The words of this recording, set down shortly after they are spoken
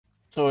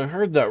So I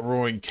heard that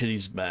Roaring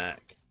Kitty's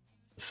back.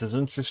 This is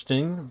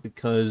interesting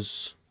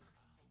because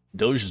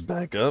Doge is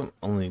back up.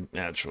 Only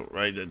natural,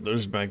 right? That Doge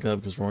is back up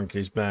because Roaring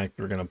Kitty's back.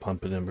 We're gonna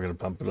pump it in. We're gonna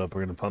pump it up.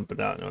 We're gonna pump it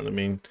out. You know what I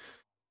mean?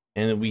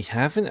 And we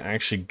haven't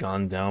actually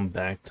gone down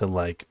back to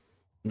like,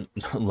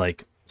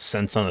 like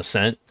cents on a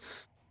cent.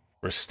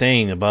 We're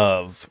staying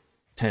above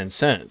 10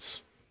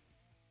 cents,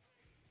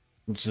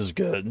 which is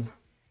good.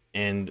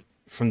 And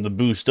from the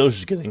boost Doge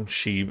is getting,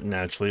 she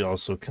naturally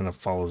also kind of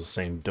follows the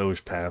same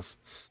Doge path.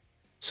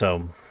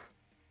 So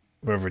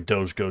wherever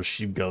Doge goes,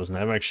 Sheep goes. And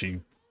I've actually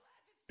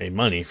made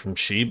money from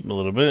Sheep a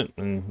little bit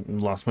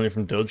and lost money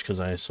from Doge because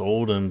I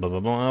sold and blah,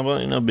 blah, blah, blah.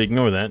 You know, but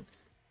ignore that.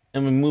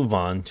 And we move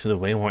on to the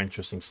way more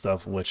interesting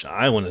stuff, which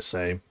I want to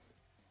say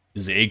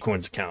is the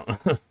Acorns account.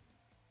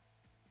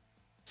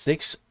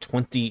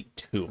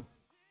 622.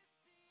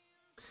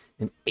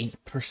 An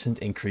 8%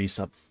 increase,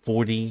 up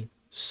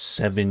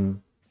 $47,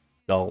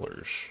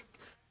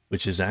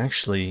 which is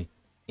actually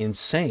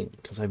insane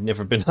because I've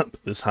never been up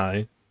this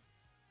high.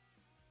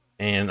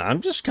 And I'm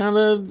just kind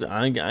of,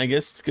 I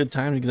guess it's a good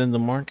time to get in the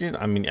market.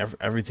 I mean,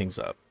 everything's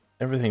up.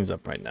 Everything's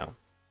up right now.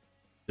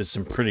 It's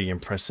some pretty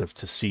impressive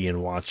to see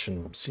and watch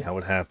and see how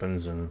it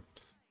happens. And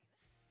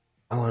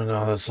I don't know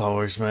how this all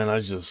works, man. I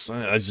just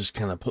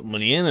kind of put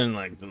money in and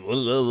like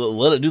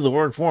let it do the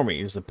work for me.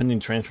 There's a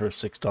pending transfer of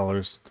 $6.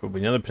 There will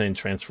be another pending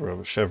transfer of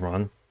a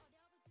Chevron.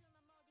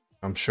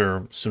 I'm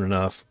sure soon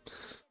enough.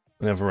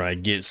 Whenever I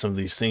get some of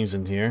these things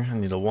in here, I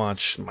need to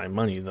watch my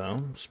money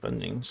though.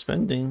 Spending,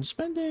 spending,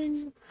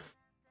 spending.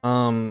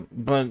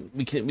 But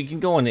we can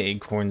go on to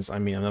Acorns. I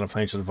mean, I'm not a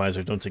financial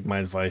advisor. Don't take my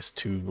advice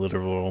too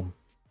literal.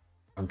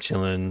 I'm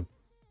chilling,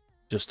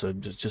 just to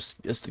get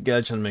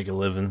trying to make a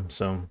living.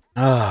 So,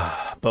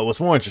 but what's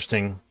more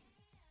interesting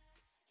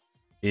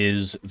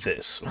is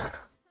this: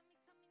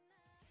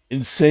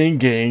 insane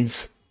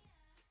gains,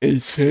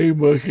 insane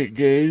market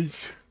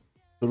gains,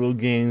 total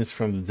gains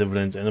from the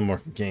dividends and the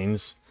market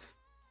gains.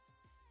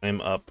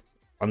 I'm up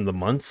on the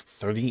month,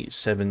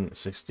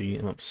 37.60.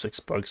 I'm up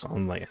 $6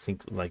 on like I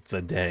think like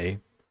the day.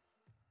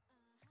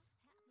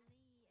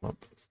 I'm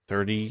up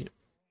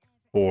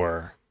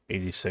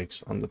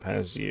 34.86 on the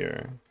past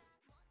year.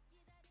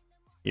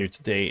 Year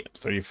to date,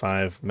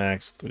 35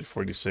 max,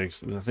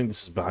 346. I think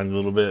this is behind a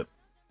little bit,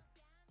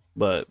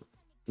 but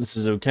this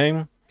is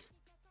okay.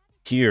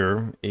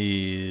 Here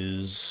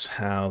is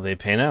how they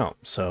pan out.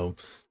 So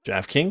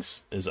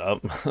DraftKings is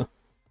up.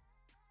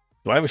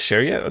 Do I have a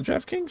share yet of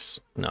DraftKings?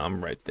 No,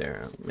 I'm right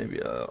there. Maybe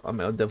I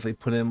mean, I'll definitely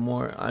put in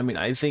more. I mean,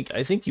 I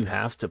think you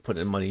have to put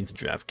in money into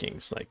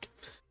DraftKings. Like,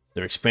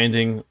 they're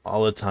expanding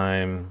all the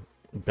time.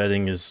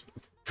 Betting is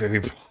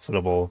very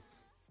profitable.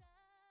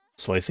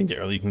 So I think the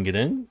earlier you can get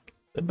in,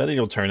 the better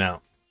you'll turn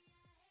out.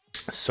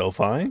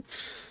 SoFi,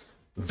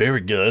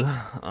 very good.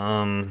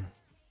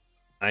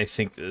 I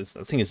think the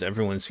thing is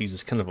everyone sees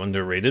is kind of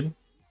underrated.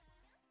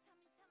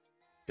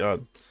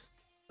 God,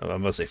 I'm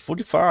about to say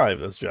 45.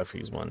 That's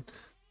DraftKings one.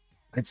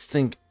 I just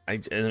think I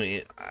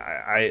mean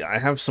I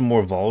have some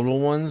more volatile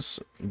ones,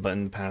 but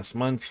in the past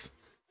month,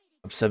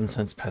 up 7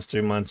 cents, past 3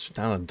 months,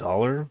 down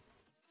 $1.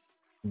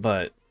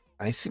 But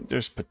I think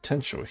there's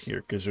potential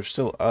here because they're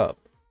still up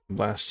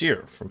last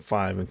year from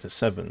 5 into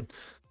 7.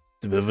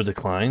 It's a bit of a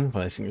decline,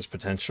 but I think there's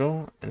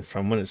potential. And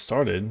from when it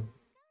started,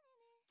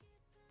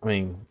 I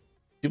mean,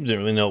 people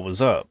didn't really know it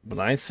was up, but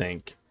I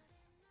think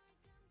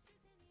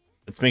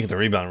it's making a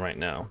rebound right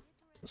now.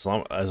 There's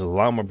a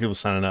lot more people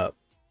signing up.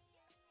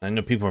 I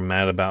know people are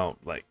mad about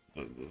like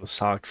the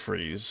sock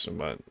freeze,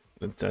 but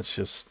that's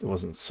just, it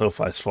wasn't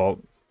SoFi's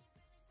fault.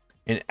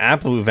 In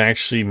Apple, we've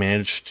actually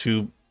managed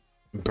to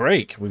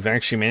break. We've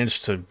actually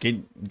managed to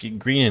get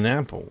green in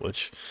Apple,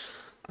 which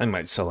I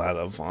might sell out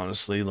of,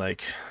 honestly.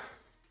 Like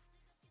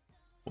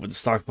with the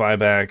stock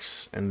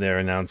buybacks and they're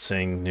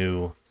announcing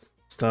new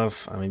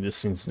stuff. I mean, this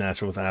seems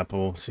natural with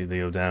Apple. See, they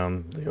go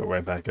down, they go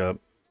right back up.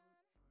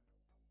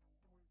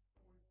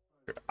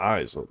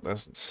 Eyes, well,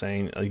 that's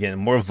insane. Again,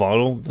 more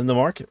volatile than the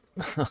market.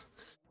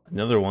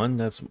 Another one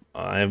that's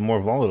I have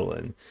more volatile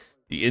in.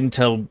 The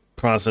Intel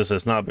process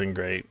has not been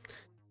great.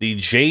 The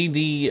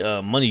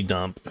JD money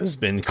dump has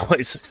been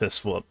quite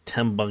successful, up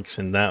 $10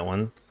 in that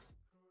one.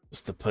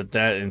 Just to put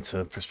that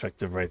into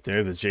perspective right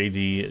there, the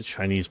JD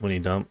Chinese money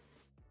dump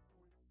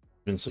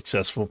been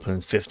successful, put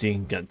in 50,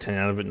 got 10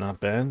 out of it, not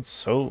bad.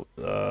 So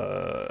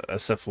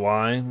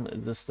SFY,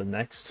 is this the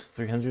next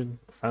 300,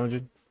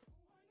 500?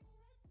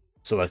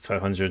 Select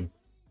 500.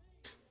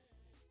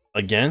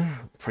 Again,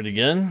 pretty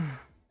good.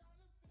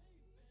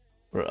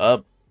 We're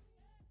up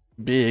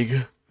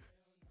big.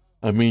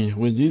 I mean,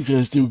 when these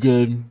guys do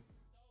good,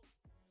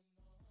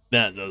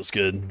 that does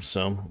good.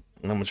 So,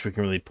 not much we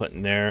can really put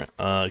in there.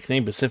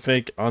 Canadian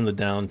Pacific on the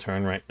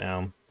downturn right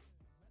now.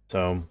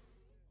 So,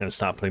 gonna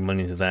stop putting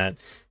money into that.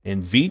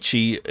 And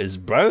Vici is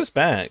brought us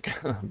back.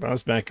 Brought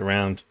us back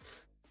around.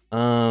 I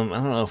don't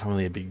know if I'm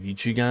really a big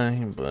Vici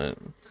guy, but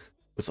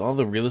with all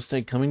the real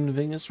estate coming to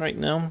Vegas right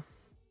now,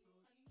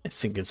 I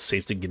think it's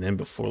safe to get in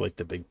before like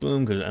the big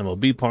boom because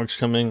MLB Park's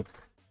coming.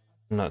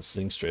 I'm not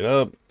sitting straight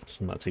up, so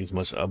I'm not taking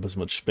as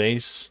much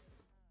space.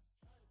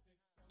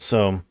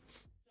 So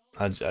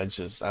I'm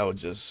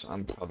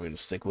probably gonna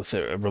stick with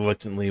it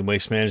reluctantly.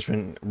 Waste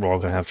management, we're all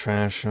gonna have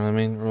trash. You know what I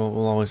mean?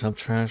 We'll always have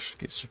trash.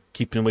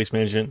 Keeping waste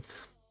management.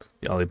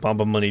 The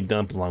Alibaba money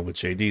dump along with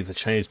JD, the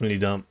Chinese money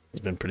dump,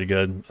 has been pretty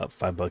good. Up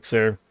 $5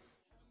 there.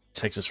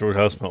 Texas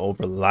Roadhouse, my old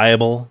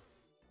reliable,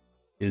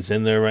 is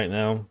in there right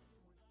now.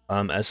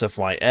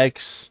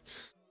 SFYX.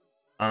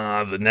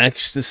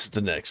 This is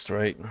the next,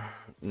 right?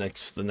 The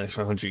next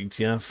 500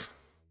 ETF.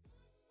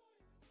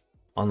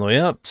 On the way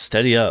up,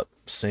 steady up.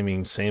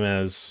 Same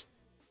as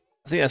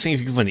I think if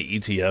you can find an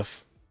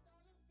ETF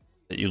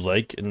that you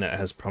like and that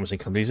has promising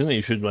companies in it,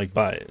 you should like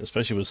buy it,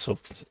 especially with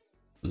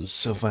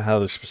SoFi, how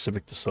they're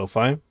specific to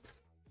SoFi.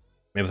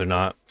 Maybe they're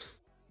not.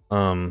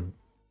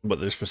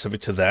 But they're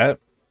specific to that.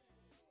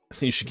 I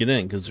think you should get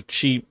in because they're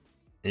cheap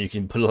and you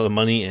can put a lot of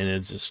money and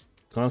it's just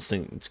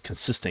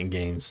consistent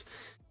gains.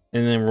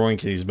 And then Roaring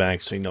Kitty's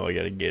back, so you know I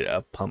gotta get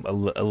a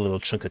little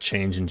chunk of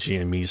change in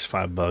GME's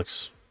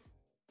 $5.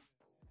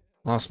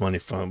 Lost money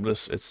from it,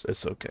 but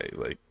it's okay.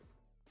 Like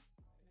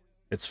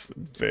it's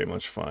very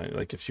much fine.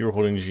 Like if you were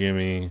holding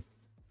GME,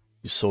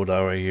 you sold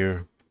out right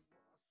here.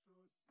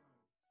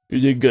 You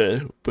did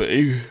good, but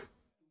you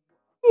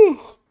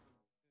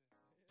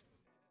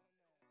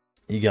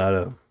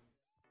gotta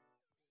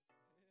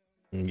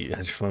had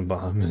your fun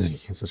behind me,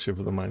 especially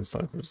for the mine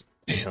stockers.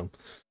 Damn.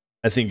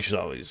 I think you should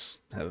always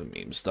have a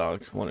meme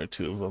stock, one or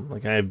two of them.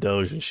 Like I have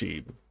Doge and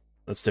Sheep.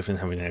 That's different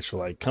than having an actual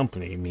like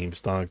company meme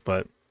stock,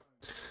 but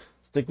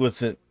stick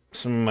with it.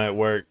 Some might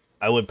work.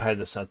 I would pad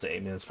this out to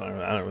 8 minutes, but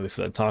I don't really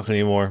feel like talking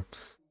anymore.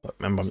 But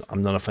remember,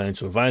 I'm not a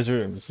financial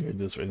advisor. I'm just here to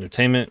do this for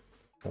entertainment.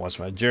 Watch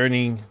my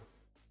journey.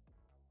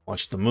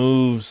 Watch the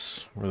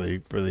moves.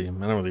 Really, I don't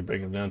really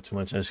break them down too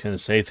much. I just kind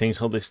of say things,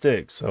 hope they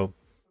stick. So,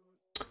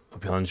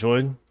 hope y'all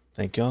enjoyed.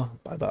 Thank y'all.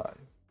 Bye-bye.